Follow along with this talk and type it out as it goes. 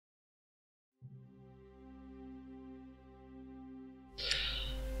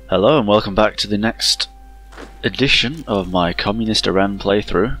Hello and welcome back to the next edition of my Communist Iran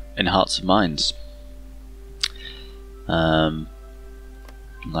playthrough in Hearts of Mines. I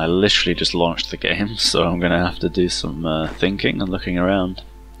literally just launched the game, so I'm going to have to do some thinking and looking around.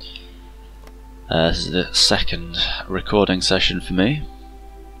 This is the second recording session for me.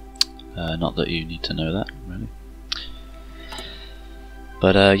 Not that you need to know that, really.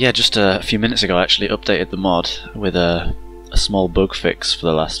 But yeah, just a few minutes ago I actually updated the mod with a small bug fix for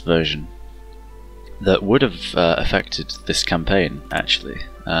the last version that would have affected this campaign, actually,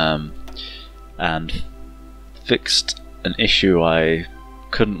 and fixed an issue I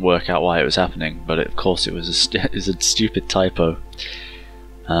couldn't work out why it was happening, but of course it was a stupid typo,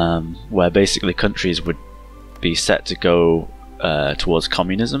 where basically countries would be set to go towards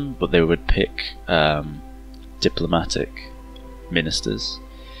communism, but they would pick diplomatic ministers,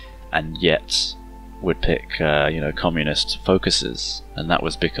 and yet would pick communist focuses, and that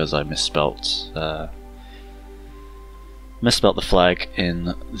was because I misspelt the flag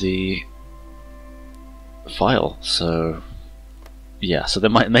in the file. So yeah, so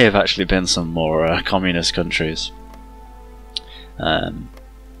there may have actually been some more communist countries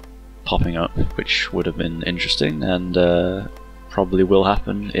popping up, which would have been interesting, and probably will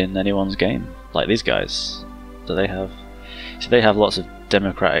happen in anyone's game. Like these guys, do they have? So they have lots of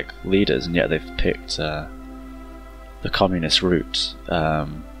democratic leaders, and yet they've picked the communist route.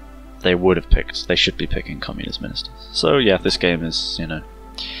 They should be picking communist ministers. So yeah, this game is,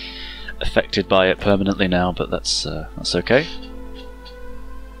 affected by it permanently now, but that's okay.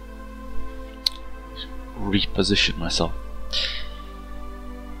 Reposition myself.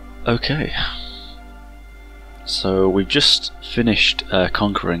 Okay. So we've just finished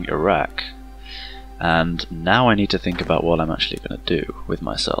conquering Iraq. And now I need to think about what I'm actually going to do with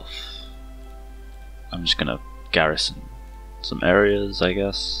myself. I'm just going to garrison some areas, I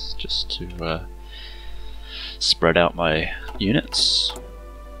guess, just to spread out my units.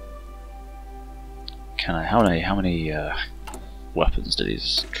 How many weapons do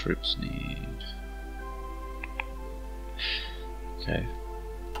these troops need? Okay.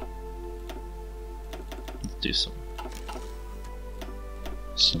 Let's do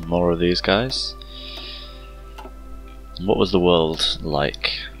some more of these guys. What was the world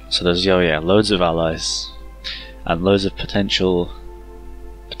like? So there's loads of allies and loads of potentially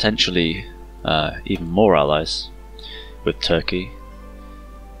even more allies with Turkey,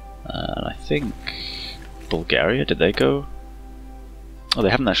 and I think Bulgaria. Did they go? Oh, they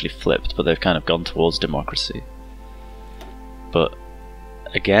haven't actually flipped, but they've kind of gone towards democracy. But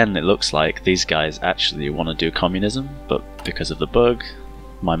again, it looks like these guys actually want to do communism, but because of the bug,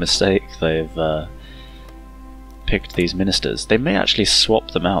 my mistake, they've picked these ministers. They may actually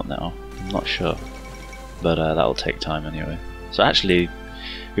swap them out now, I'm not sure, but that'll take time anyway. So actually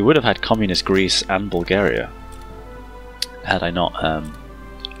we would have had communist Greece and Bulgaria had I not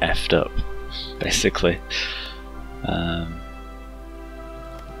effed up, basically.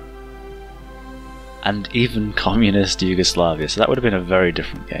 And even communist Yugoslavia, so that would have been a very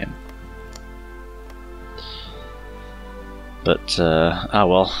different game. But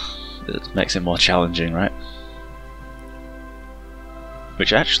well, it makes it more challenging, right?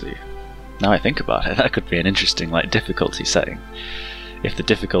 Which actually, now I think about it, that could be an interesting difficulty setting. If the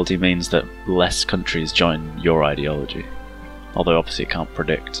difficulty means that less countries join your ideology. Although obviously you can't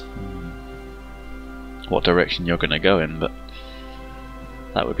predict what direction you're going to go in, but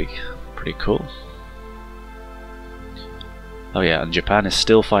that would be pretty cool. Oh yeah, and Japan is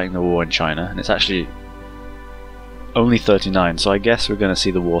still fighting the war in China, and it's actually only 39, so I guess we're going to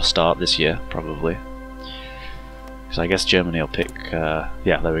see the war start this year, probably. Because I guess Germany will pick, yeah,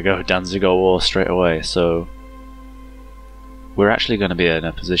 there we go, Danziger War straight away, so we're actually going to be in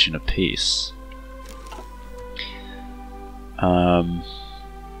a position of peace. I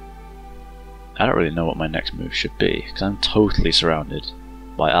don't really know what my next move should be, because I'm totally surrounded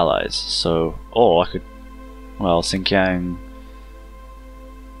by allies, so, or I could, well, Xinjiang,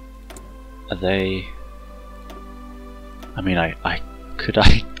 are they, I mean, could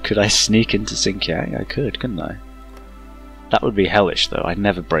I sneak into Xinjiang? I could, couldn't I? That would be hellish, though. I'd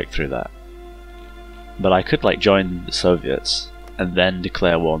never break through that. But I could join the Soviets and then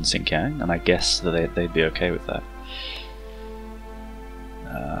declare war on Xinjiang, and I guess that they'd be okay with that.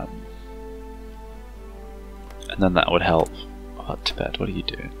 And then that would help. Oh, Tibet, what are you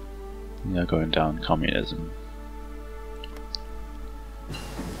doing? You're going down communism.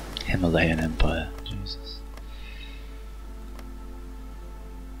 Himalayan Empire. Jesus.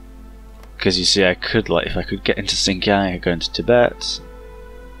 Because you see, I could, if I could get into Xinjiang, I could go into Tibet.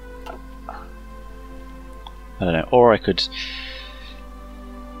 I don't know, or I could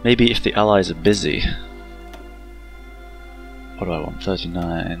Maybe if the allies are busy. What do I want?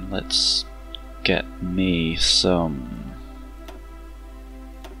 39. Let's get me some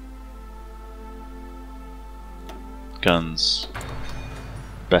guns.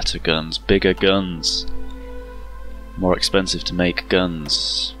 Better guns, bigger guns. More expensive to make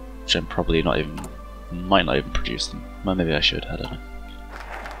guns, which I'm probably not even, might not even produce them. Well, maybe I should, I don't know.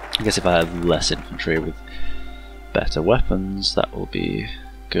 I guess if I had less infantry with better weapons, that will be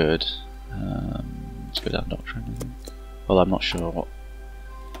good. Let's go down doctrine, I think. Well, I'm not sure what.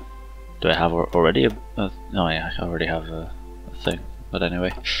 Do I have already oh yeah, I already have a thing. But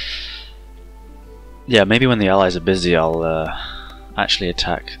anyway. Yeah, maybe when the allies are busy, I'll actually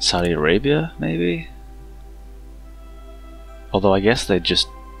attack Saudi Arabia, maybe? Although I guess they'd just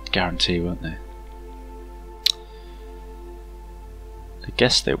guarantee, won't they? I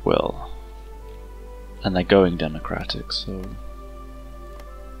guess they will. And they're going democratic, so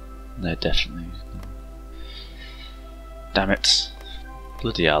they're definitely. Damn it.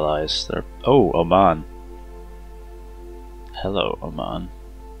 Bloody allies. They're. Oh, Oman. Hello, Oman.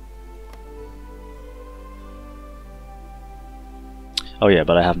 Oh yeah,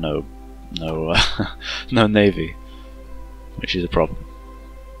 but I have no navy, which is a problem.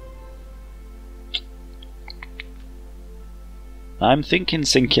 I'm thinking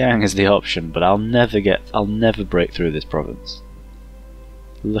Xinjiang is the option, but I'll never break through this province.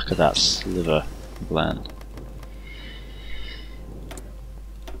 Look at that sliver of land.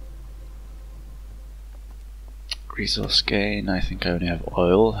 Resource gain, I think I only have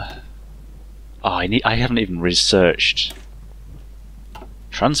oil. Oh, I haven't even researched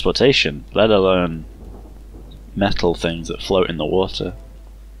transportation, let alone metal things that float in the water.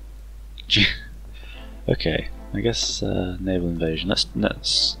 Okay, I guess naval invasion. Let's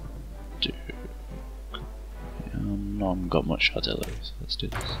do. No, I haven't got much artillery, so let's do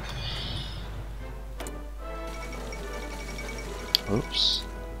this. Oops.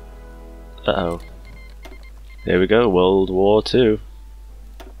 Uh-oh. There we go, World War II.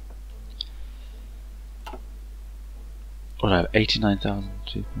 What do I have? 89,000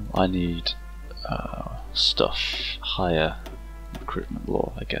 people. I need stuff. Higher recruitment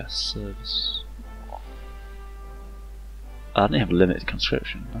law, I guess. Service. I only have limited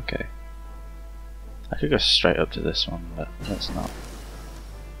conscription. Okay. I could go straight up to this one, but let's not.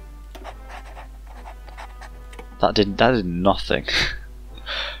 That did nothing.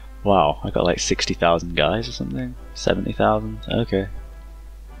 Wow, I got like 60,000 guys or something. 70,000. Okay.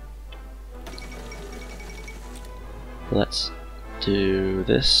 Let's do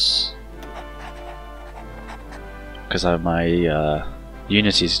this because my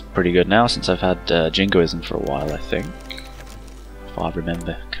Unity's pretty good now since I've had Jingoism for a while, I think, if I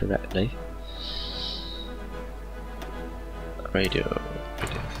remember correctly. Radio.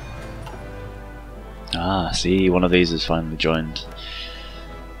 Ah, see, one of these has finally joined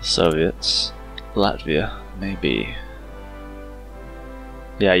the Soviets. Latvia, maybe.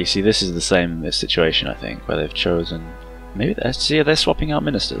 Yeah, you see, this is the same situation, I think, where they've chosen. Maybe they're swapping out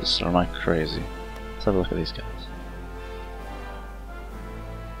ministers, or am I crazy? Let's have a look at these guys.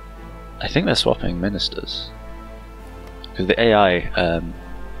 I think they're swapping ministers because the AI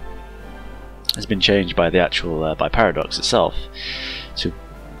has been changed by the actual by Paradox itself to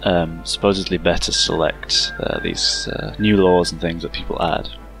supposedly better select these new laws and things that people add,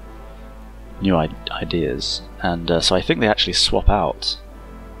 new ideas, and so I think they actually swap out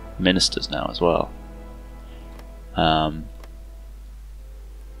ministers now as well.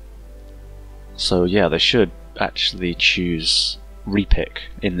 So yeah, they should actually choose repick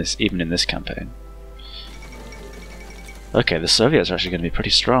in this, even in this campaign. Okay, the Soviets are actually going to be pretty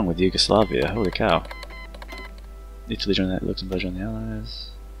strong with Yugoslavia. Holy cow! Italy joined the Luxembourg joined the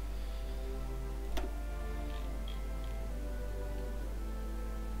Allies.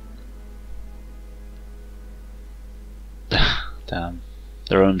 Damn,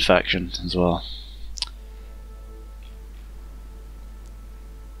 their own faction as well.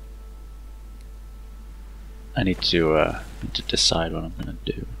 I need to decide what I'm going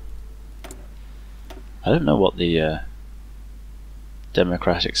to do. I don't know what the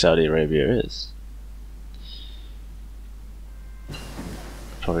Democratic Saudi Arabia is.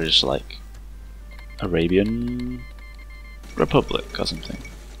 Probably just like Arabian Republic or something.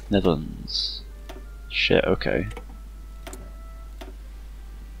 Netherlands. Shit, okay.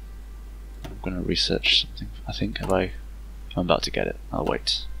 I'm gonna research something. I think I'm about to get it. I'll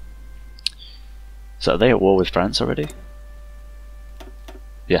wait. So are they at war with France already?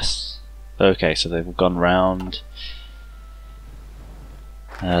 Yes. Okay, so they've gone round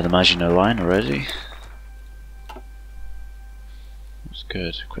the Maginot Line already. Let's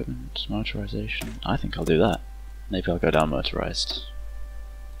Good. Equipment, motorization. I think I'll do that. Maybe I'll go down motorized.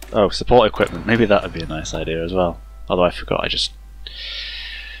 Oh, support equipment. Maybe that would be a nice idea as well. Although I forgot, I just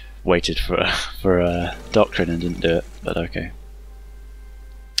waited for a doctrine and didn't do it, but okay.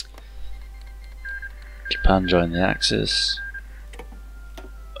 Japan joined the Axis.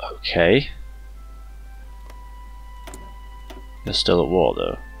 Okay. They're still at war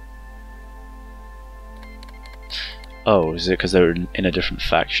though. Oh, is it because they're in a different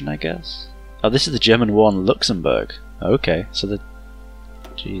faction, I guess? Oh, this is the German war on Luxembourg. Okay, so the...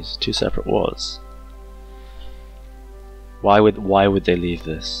 Jeez, two separate wars. Why would they leave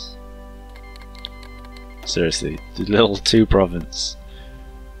this? Seriously, the little two-province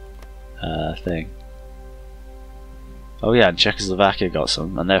thing. Oh yeah, and Czechoslovakia got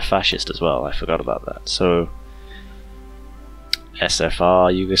some, and they're fascist as well, I forgot about that. So...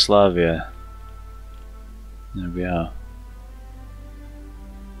 SFR, Yugoslavia. There we are.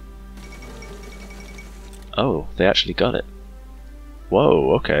 Oh, they actually got it.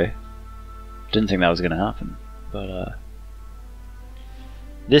 Whoa, okay. Didn't think that was going to happen, but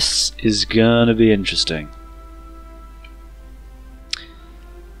this is gonna be interesting.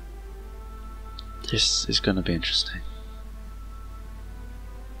 This is gonna be interesting.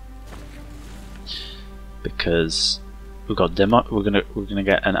 Because we've got we're gonna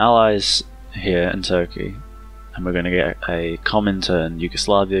get an allies here in Turkey, and we're gonna get a Comintern,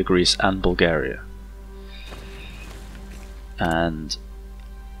 Yugoslavia, Greece, and Bulgaria. And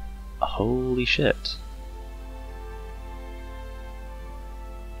holy shit.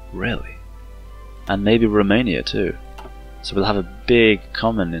 Really? And maybe Romania too. So we'll have a big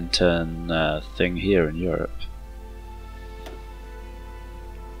Comintern thing here in Europe.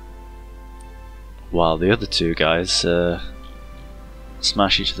 While the other two guys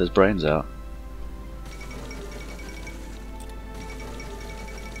smash each other's brains out.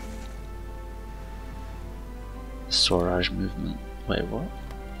 Swaraj movement. Wait, what?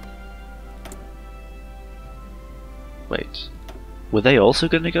 Wait. Were they also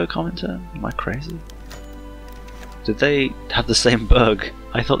going to go Comintern? Am I crazy? Did they have the same bug?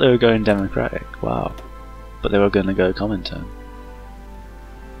 I thought they were going Democratic. Wow. But they were going to go Comintern.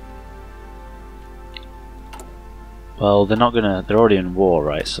 Well, they're not gonna... They're already in war,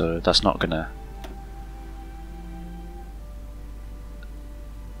 right? So that's not gonna...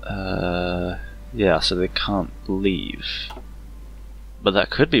 yeah, so they can't leave. But that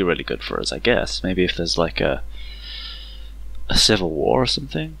could be really good for us, I guess. Maybe if there's like a civil war or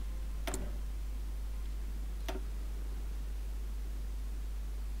something.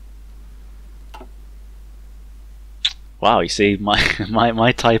 Wow, you see,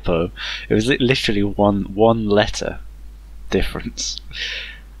 my typo, it was literally one letter difference.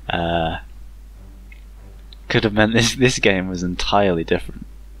 Could have meant this game was entirely different.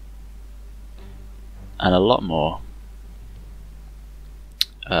 And a lot more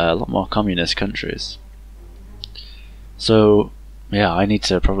communist countries. So yeah, I need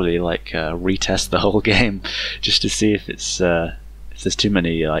to probably like retest the whole game just to see if it's if there's too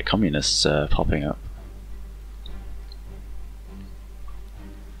many like communists popping up.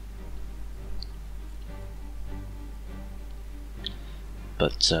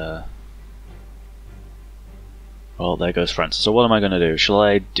 But well, there goes France. So what am I going to do? Shall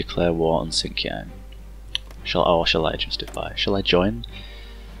I declare war on Xinjiang? Shall I justify? Shall I join?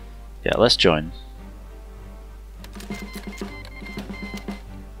 Yeah, let's join.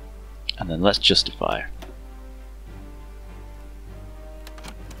 And then let's justify.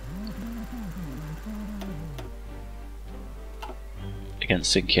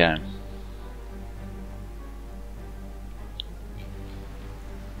 Against Xinjiang.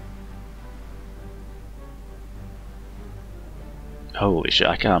 Holy shit,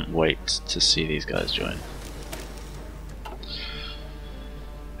 I can't wait to see these guys join.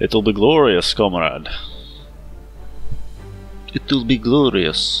 It'll be glorious, comrade. It'll be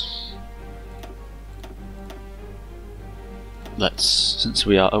glorious. Since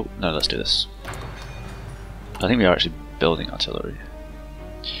we are... Oh, no, let's do this. I think we are actually building artillery.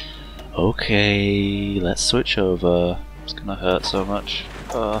 Okay, let's switch over. It's gonna hurt so much.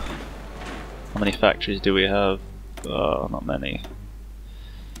 How many factories do we have? Not many.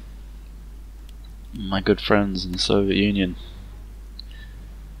 My good friends in the Soviet Union.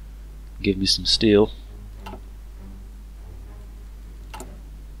 Give me some steel.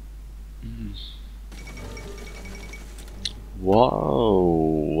 Whoa,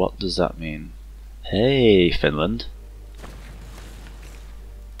 what does that mean? Hey, Finland.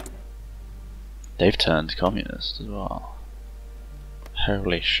 They've turned communist as well.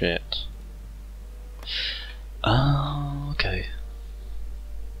 Holy shit. Oh, okay.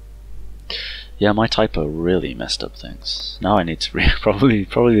 Yeah, my typo really messed up things. Now I need to probably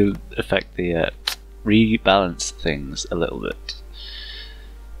affect the rebalance things a little bit,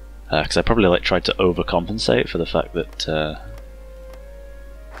 because I probably tried to overcompensate for the fact that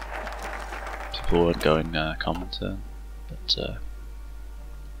people weren't going common turn. But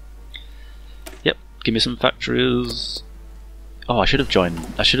yep, give me some factories. Oh, I should have joined.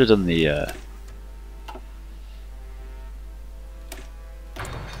 I should have done the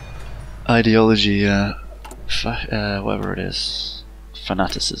ideology, whatever it is,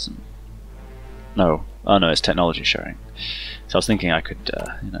 fanaticism. No, oh no, it's technology sharing. So I was thinking I could,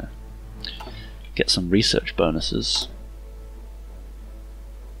 you know, get some research bonuses.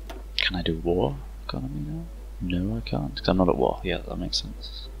 Can I do war economy now? No, I can't, because I'm not at war. Yeah, that makes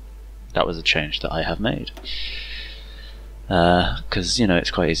sense. That was a change that I have made. Because, you know,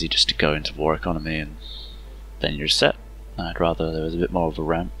 it's quite easy just to go into war economy and then you're set. I'd rather there was a bit more of a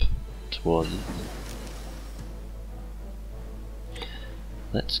ramp towards it.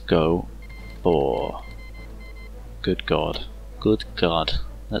 Let's go for... Good God. Good God.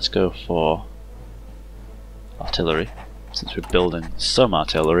 Let's go for artillery, since we're building some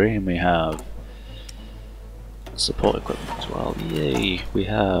artillery and we have support equipment as well. Yay! We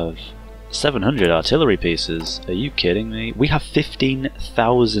have 700 artillery pieces. Are you kidding me? We have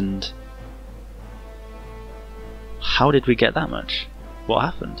 15,000. How did we get that much? What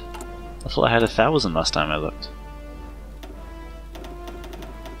happened? I thought I had 1,000 last time I looked.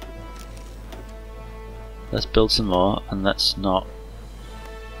 Let's build some more, and let's not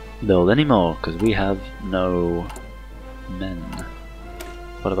build any more, because we have no men.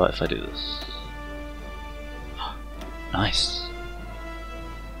 What about if I do this? Nice.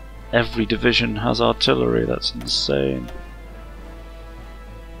 Every division has artillery, that's insane.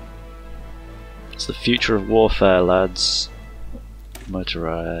 It's the future of warfare, lads.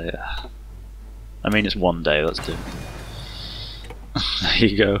 Motorized. I mean, it's one day, let's do it. There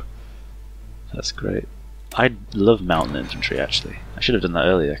you go. That's great. I love mountain infantry, actually. I should have done that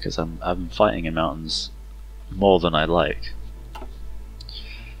earlier, because I'm fighting in mountains more than I like.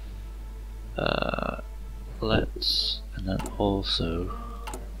 Let's... and then also...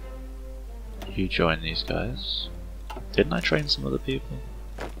 you join these guys. Didn't I train some other people?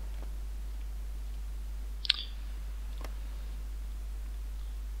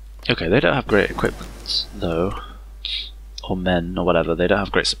 Okay, they don't have great equipment, though. Or men, or whatever. They don't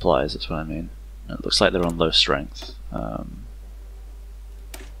have great supplies, that's what I mean. It looks like they're on low strength. I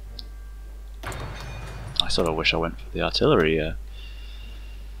sort of wish I went for the artillery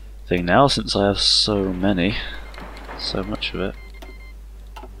thing now, since I have so many. So much of it.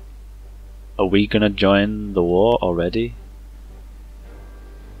 Are we gonna join the war already?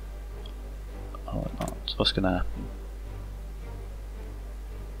 Oh, not. What's gonna happen?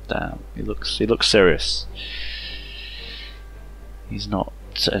 Damn, he looks serious. He's not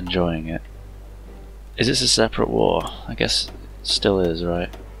enjoying it. Is this a separate war? I guess it still is, right?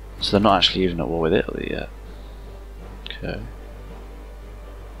 So they're not actually even at war with Italy yet. Okay.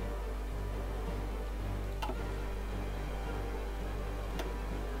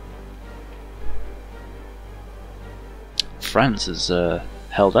 France is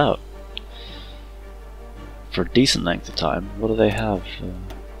held out for a decent length of time. What do they have?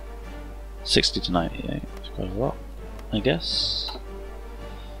 60 to 98. It's quite a lot, I guess.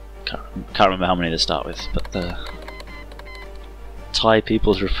 Can't remember how many to start with, but the Thai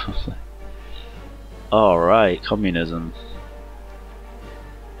People's Republic. Alright, communism.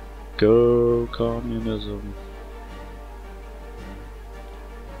 Go communism.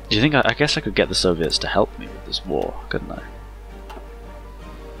 Do you think I guess I could get the Soviets to help me with this war, couldn't I?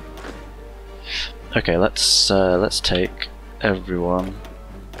 Okay, let's take everyone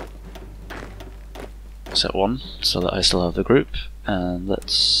except one, so that I still have the group, and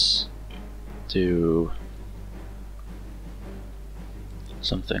let's do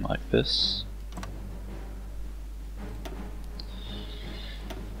something like this.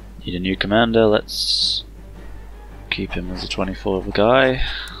 Need a new commander. Let's keep him as a 24 guy,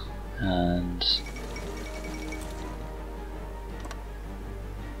 and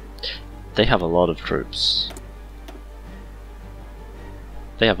they have a lot of troops.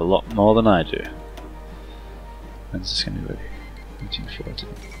 They have a lot more than I do. When's this going to be ready? 1940.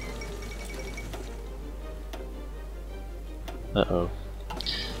 Uh-oh.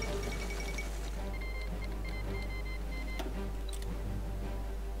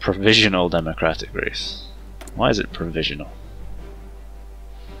 Provisional Democratic Greece. Why is it provisional?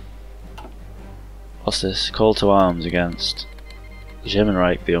 What's this? Call to arms against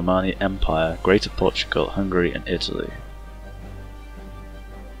Germanreich, the Omani Empire, Greater Portugal, Hungary and Italy.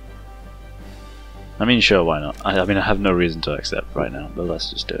 I mean, sure, why not? I mean, I have no reason to accept right now, but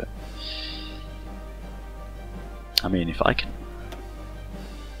let's just do it. I mean, if I can...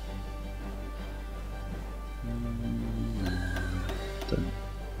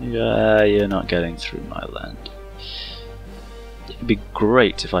 Yeah, you're not getting through my land. It'd be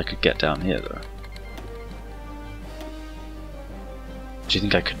great if I could get down here, though. Do you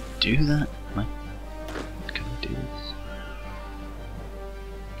think I could do that? Can I do this?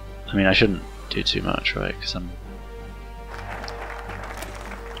 I mean, I shouldn't do too much, right? Because I'm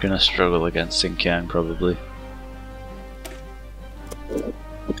gonna struggle against Xinjiang probably.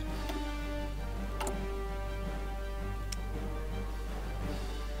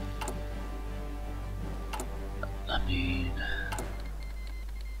 I mean,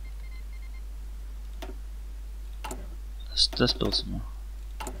 let's build some more,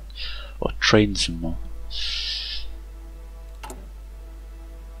 or train some more.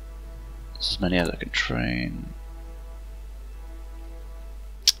 As many as I can train.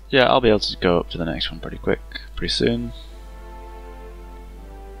 Yeah, I'll be able to go up to the next one pretty soon.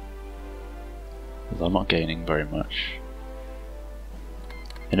 Although I'm not gaining very much.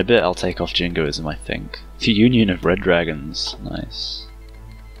 In a bit I'll take off Jingoism, I think. The Union of Red Dragons, nice.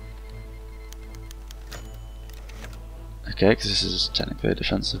 Okay, because this is technically a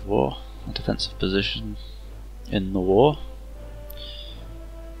defensive war, a defensive position in the war.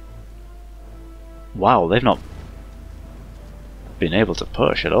 Wow, they've not been able to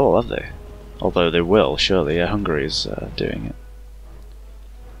push at all, have they? Although they will, surely. Yeah, Hungary's doing it.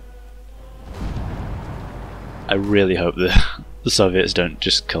 I really hope that the Soviets don't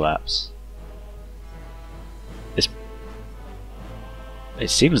just collapse. It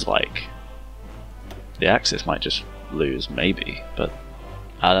seems like the Axis might just lose, maybe, but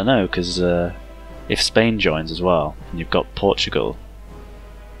I don't know, because if Spain joins as well, and you've got Portugal,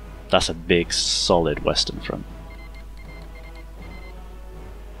 that's a big, solid Western front.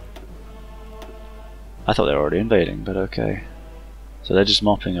 I thought they were already invading, but okay. So they're just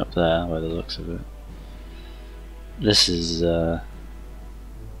mopping up there, by the looks of it. This is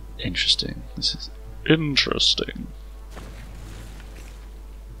interesting. This is interesting.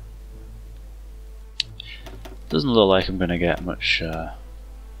 Doesn't look like I'm gonna get much.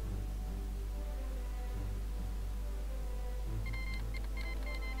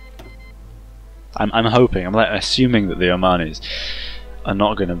 I'm hoping. I'm like assuming that the Omanis are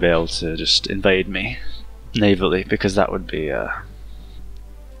not going to be able to just invade me navally, because that would be a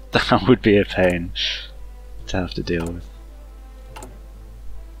pain to have to deal with.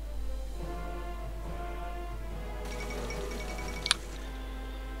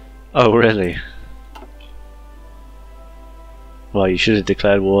 Oh really? Well, you should have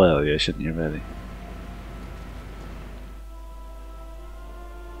declared war earlier, shouldn't you, really?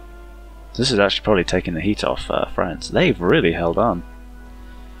 This is actually probably taking the heat off France. They've really held on.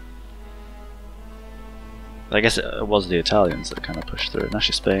 I guess it was the Italians that kind of pushed through. And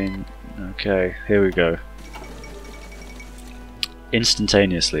actually Spain. Okay, here we go.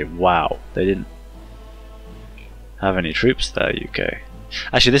 Instantaneously, wow. They didn't have any troops there, UK.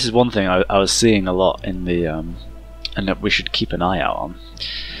 Actually, this is one thing I was seeing a lot in the... and that we should keep an eye out on,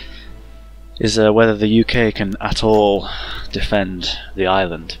 is whether the UK can at all defend the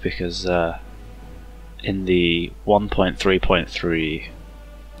island, because in the 1.3.3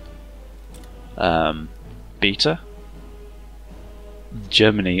 beta,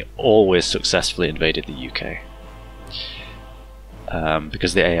 Germany always successfully invaded the UK.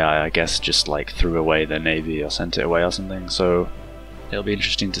 Because the AI, I guess, just like threw away their navy or sent it away or something, so it'll be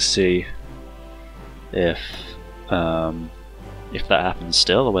interesting to see if that happens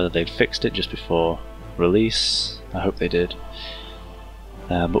still, or whether they'd fixed it just before release. I hope they did.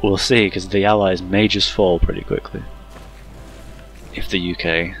 But we'll see, because the Allies may just fall pretty quickly if the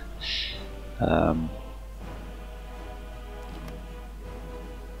UK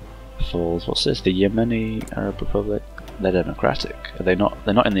falls. What's this? The Yemeni Arab Republic? They're democratic. Are they not?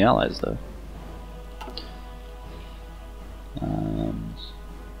 They're not in the Allies though.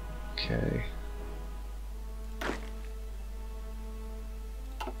 Okay.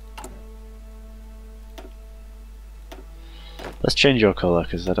 Let's change your colour,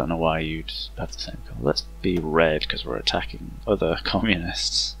 because I don't know why you'd have the same colour. Let's be red, because we're attacking other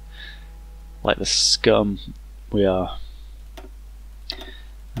communists. Like the scum we are.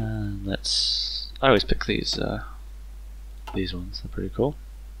 Let's... I always pick these ones, they're pretty cool.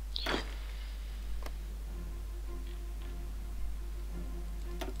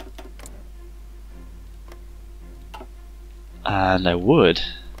 And I would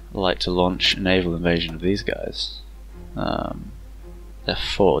like to launch a naval invasion of these guys. They're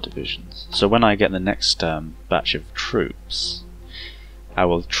 4 divisions. So when I get the next batch of troops, I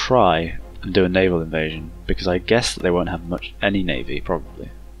will try and do a naval invasion, because I guess that they won't have any navy, probably.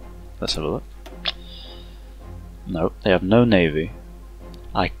 Let's have a look. No, they have no navy.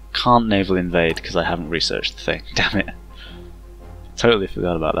 I can't naval invade because I haven't researched the thing. Damn it. Totally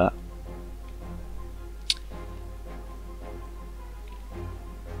forgot about that.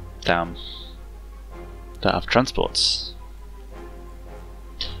 Damn. Don't have transports.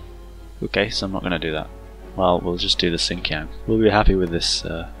 Okay, so I'm not going to do that. Well, we'll just do the Xinjiang. We'll be happy with this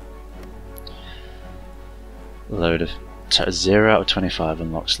load of 0 out of 25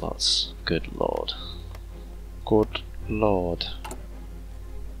 unlock slots. Good lord. Good lord.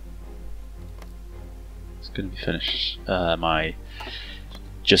 It's going to be finished. My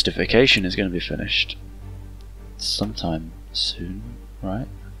justification is going to be finished sometime soon, right?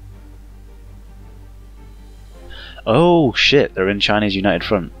 Oh shit, they're in Chinese United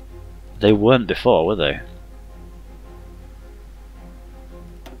Front. They weren't before, were they?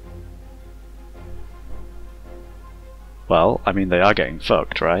 Well, I mean, they are getting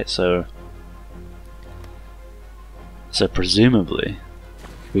fucked, right? So presumably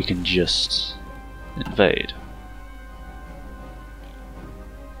we can just invade.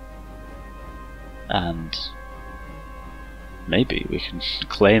 And maybe we can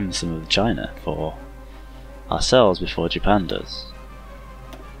claim some of China for ourselves before Japan does.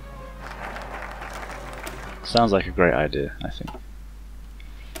 Sounds like a great idea, I think.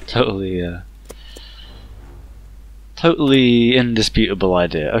 Totally indisputable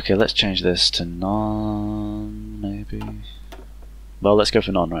idea. Okay, let's change this to non, maybe. Well, let's go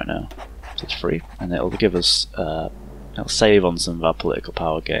for non right now. So it's free, and it'll give us, it'll save on some of our political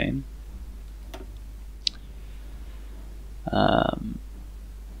power gain. So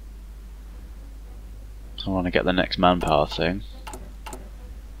I want to get the next manpower thing.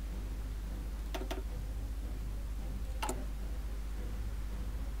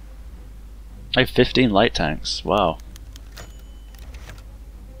 I have 15 light tanks, wow.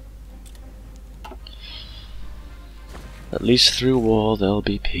 At least through war there'll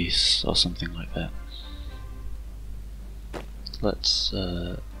be peace, or something like that. Let's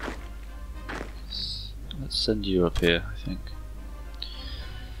send you up here, I think.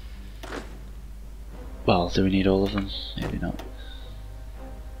 Well, do we need all of them? Maybe not.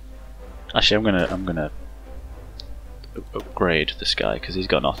 Actually, I'm gonna upgrade this guy because he's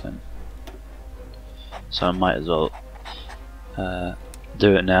got nothing. So I might as well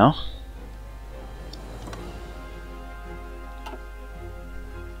do it now.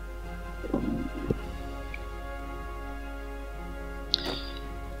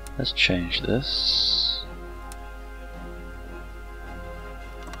 Let's change this.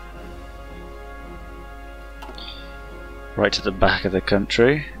 Right to the back of the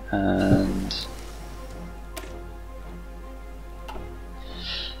country, and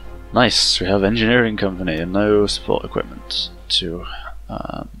nice, we have engineering company and no support equipment to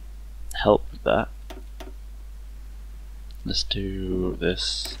help with that. Let's do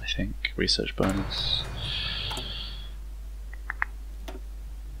this, I think, research bonus.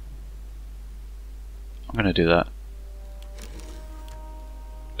 I'm gonna do that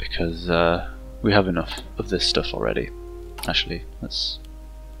because we have enough of this stuff already. Actually, let's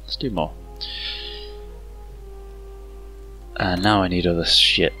do more. And now I need other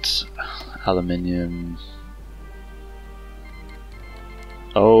shit. Aluminium.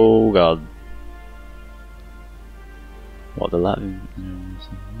 Oh god. What, the Latvian?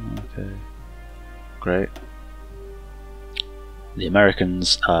 Okay. Great. The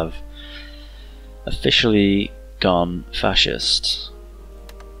Americans have officially gone fascist.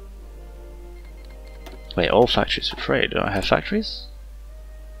 Wait, all factories for trade. Do I have factories?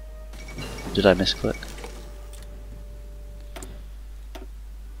 Did I misclick?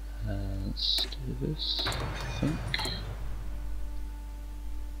 Let's do this, I think.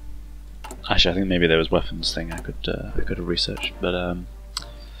 Actually, I think maybe there was weapons thing I could have researched, but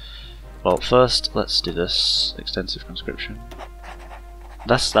well, first let's do this extensive conscription.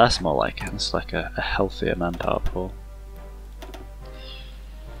 That's more like it. It's like a healthier manpower pool.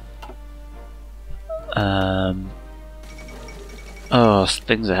 Oh,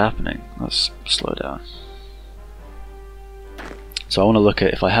 things are happening. Let's slow down. So I want to look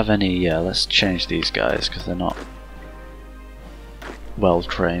at if I have any. Yeah, let's change these guys because they're not well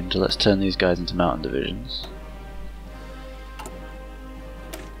trained. Let's turn these guys into mountain divisions.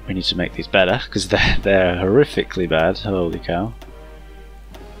 We need to make these better because they're horrifically bad. Holy cow!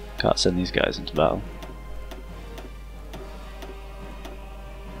 Can't send these guys into battle.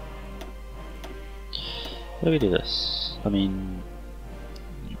 How do we do this? I mean,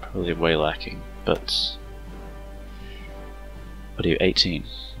 really way lacking, but what are you, 18?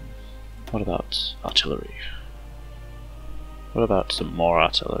 What about artillery? What about some more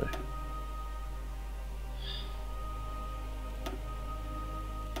artillery?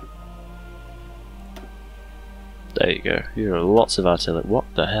 There you go. Here are lots of artillery. What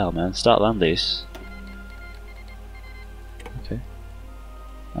the hell, man? Start land these. Okay.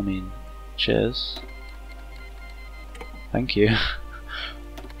 I mean, cheers. Thank you.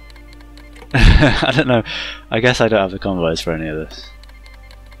 I don't know. I guess I don't have the convoys for any of this.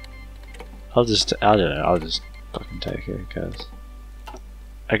 I don't know, I'll just fucking take it, because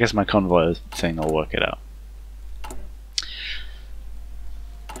I guess my convoy thing will work it out.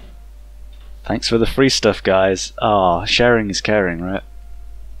 Thanks for the free stuff, guys. Ah, sharing is caring, right?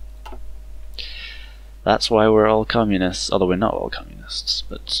 That's why we're all communists, although we're not all communists,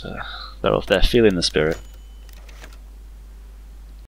 but they're feeling the spirit.